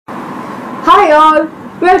Hi all,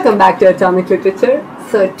 welcome back to Atomic Literature.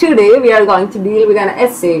 So today we are going to deal with an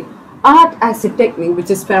essay, Art as a Technique,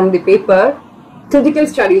 which is from the paper Critical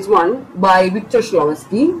Studies 1 by Viktor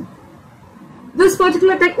Shklovsky. This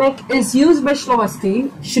particular technique is used by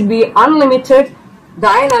Shklovsky should be unlimited,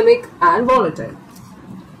 dynamic and volatile.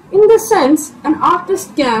 In this sense, an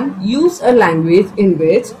artist can use a language in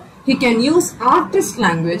which he can use artist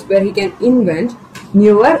language where he can invent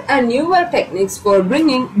newer and newer techniques for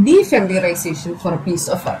bringing defamiliarization for a piece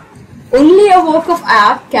of art. Only a work of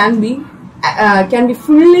art can be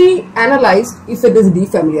fully analyzed if it is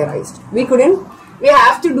defamiliarized. We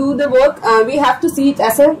have to do the work, we have to see it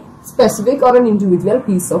as a specific or an individual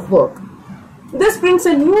piece of work. This brings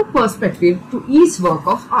a new perspective to each work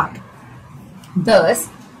of art. Thus,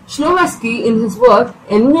 Shklovsky in his work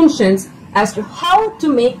envisions as to how to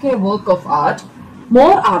make a work of art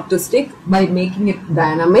more artistic by making it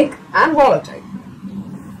dynamic and volatile.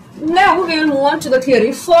 Now we will move on to the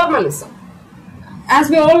theory formalism. As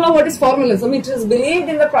we all know what is formalism, it is believed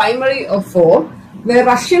in the primary of four, where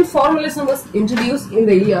Russian formalism was introduced in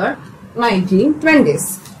the year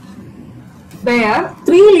 1920s. Where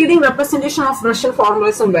three leading representations of Russian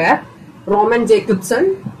formalism were Roman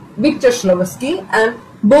Jakobson, Viktor Shklovsky and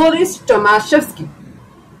Boris Tomaszewski.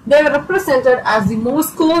 They were represented as the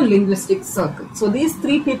Moscow linguistic circle. So these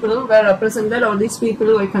three people were represented, or these people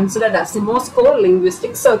were considered as the Moscow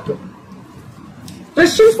linguistic circle.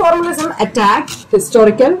 Russian formalism attacked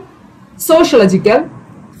historical, sociological,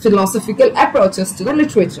 philosophical approaches to the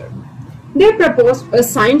literature. They proposed a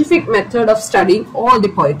scientific method of studying all the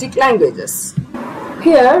poetic languages.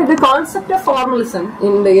 Here, the concept of formalism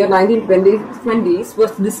in the year 1920s was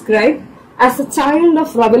described as a child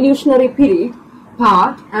of revolutionary period,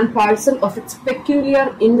 part and parcel of its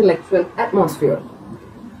peculiar intellectual atmosphere.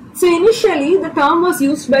 So initially, the term was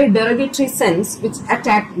used by derogatory sense which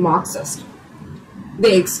attacked Marxists.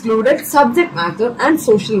 They excluded subject matter and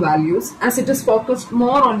social values as it is focused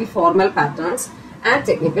more on the formal patterns and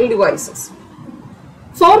technical devices.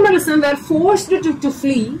 Formalism were forced to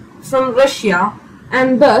flee from Russia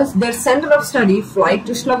and thus their center of study fled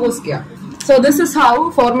to Slovakia. So this is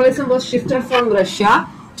how formalism was shifted from Russia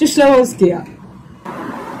to Slovakia.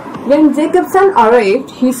 When Jakobson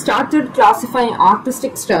arrived, he started classifying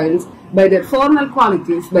artistic styles by their formal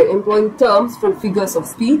qualities by employing terms from figures of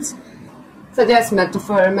speech such as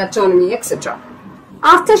metaphor, metonymy, etc.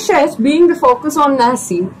 After Schecht being the focus on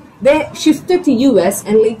Nazi, they shifted to US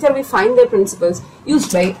and later we find their principles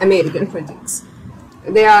used by American critics.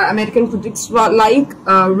 They are American critics like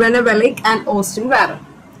René Wellick and Austin Warren.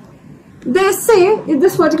 The essay,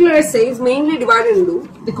 this particular essay is mainly divided into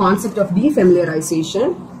the concept of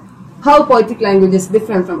defamiliarization, how poetic language is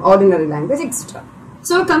different from ordinary language, etc.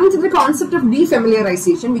 So coming to the concept of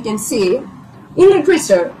defamiliarization, we can say in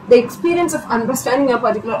literature, the experience of understanding a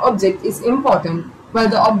particular object is important while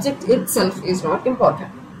the object itself is not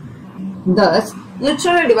important. Thus,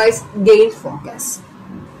 literary device gained focus.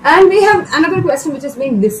 And we have another question which is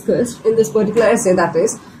being discussed in this particular essay, that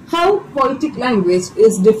is, how poetic language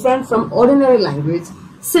is different from ordinary language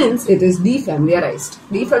since it is defamiliarized.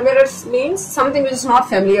 Defamiliarized means something which is not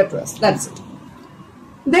familiar to us, that's it.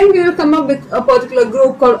 Then we will come up with a particular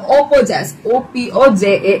group called OPOJAZ,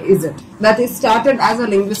 O-P-O-J-A-Z, that is started as a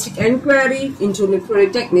linguistic inquiry into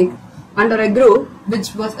literary technique under a group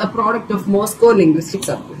which was a product of Moscow Linguistic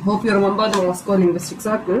Circle. Hope you remember the Moscow Linguistic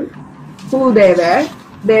Circle. Who they were?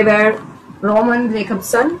 They were Roman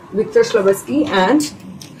Jakobson, Viktor Shklovsky and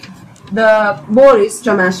the Boris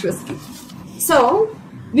Tomaszewski. So,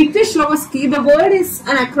 Viktor Shklovsky, the word is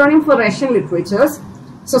an acronym for Russian Literature's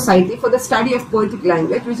Society for the Study of Poetic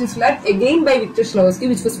Language, which is led again by Viktor Shklovsky,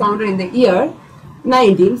 which was founded in the year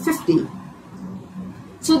 1950.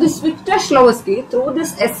 So this Viktor Shklovsky, through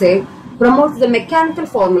this essay, promotes the mechanical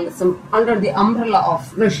formalism under the umbrella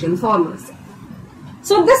of Russian formalism.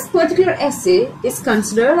 So this particular essay is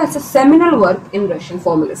considered as a seminal work in Russian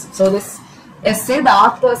formalism. So this essay, the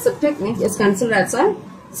art as a technique, is considered as a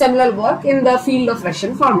seminal work in the field of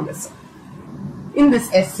Russian formalism. In this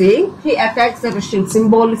essay, he attacks the Russian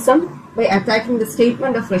symbolism by attacking the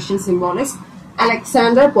statement of Russian symbolist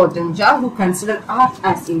Alexander Potenja, who considered art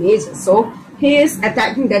as images. So he is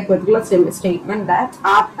attacking that particular statement that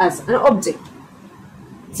art as an object.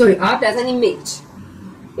 Sorry, art as an image.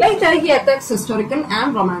 Later, he attacks historical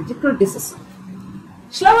and romantic criticism.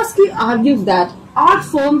 Shklovsky argues that art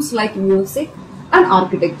forms like music and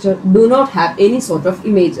architecture do not have any sort of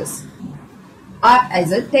images. Art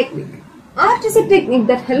as a technique. Art is a technique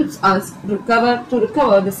that helps us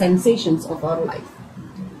recover the sensations of our life.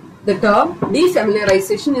 The term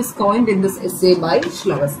defamiliarization is coined in this essay by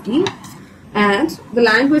Shklovsky And the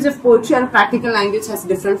language of poetry and practical language has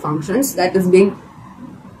different functions. That is being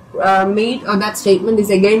made, or that statement is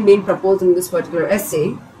again being proposed in this particular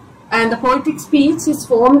essay. And the poetic speech is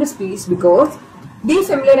formed speech because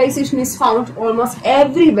defamiliarization is found almost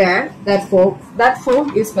everywhere that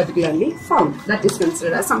form is particularly found. That is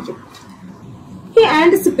considered as something. He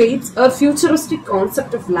anticipates a futuristic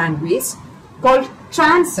concept of language called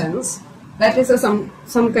transcends. That is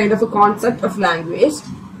some kind of a concept of language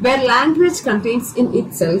where language contains in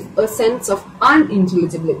itself a sense of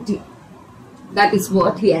unintelligibility. That is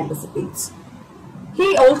what he anticipates.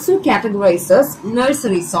 He also categorizes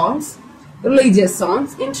nursery songs, religious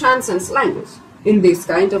songs in transcends language. In this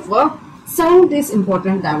kind of work, sound is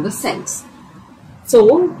important than the sense.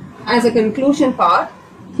 So, as a conclusion part,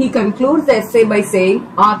 he concludes the essay by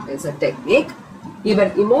saying art is a technique.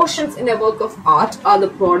 Even emotions in a work of art are the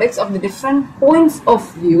products of the different points of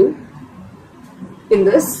view in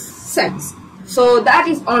this sense. So that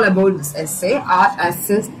is all about this essay, Art as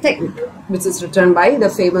a Technique, which is written by the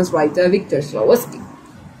famous writer Viktor Shklovsky.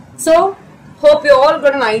 So, hope you all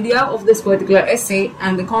got an idea of this particular essay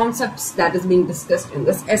and the concepts that is being discussed in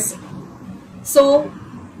this essay. So,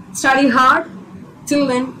 study hard. Till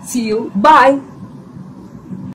then, see you. Bye.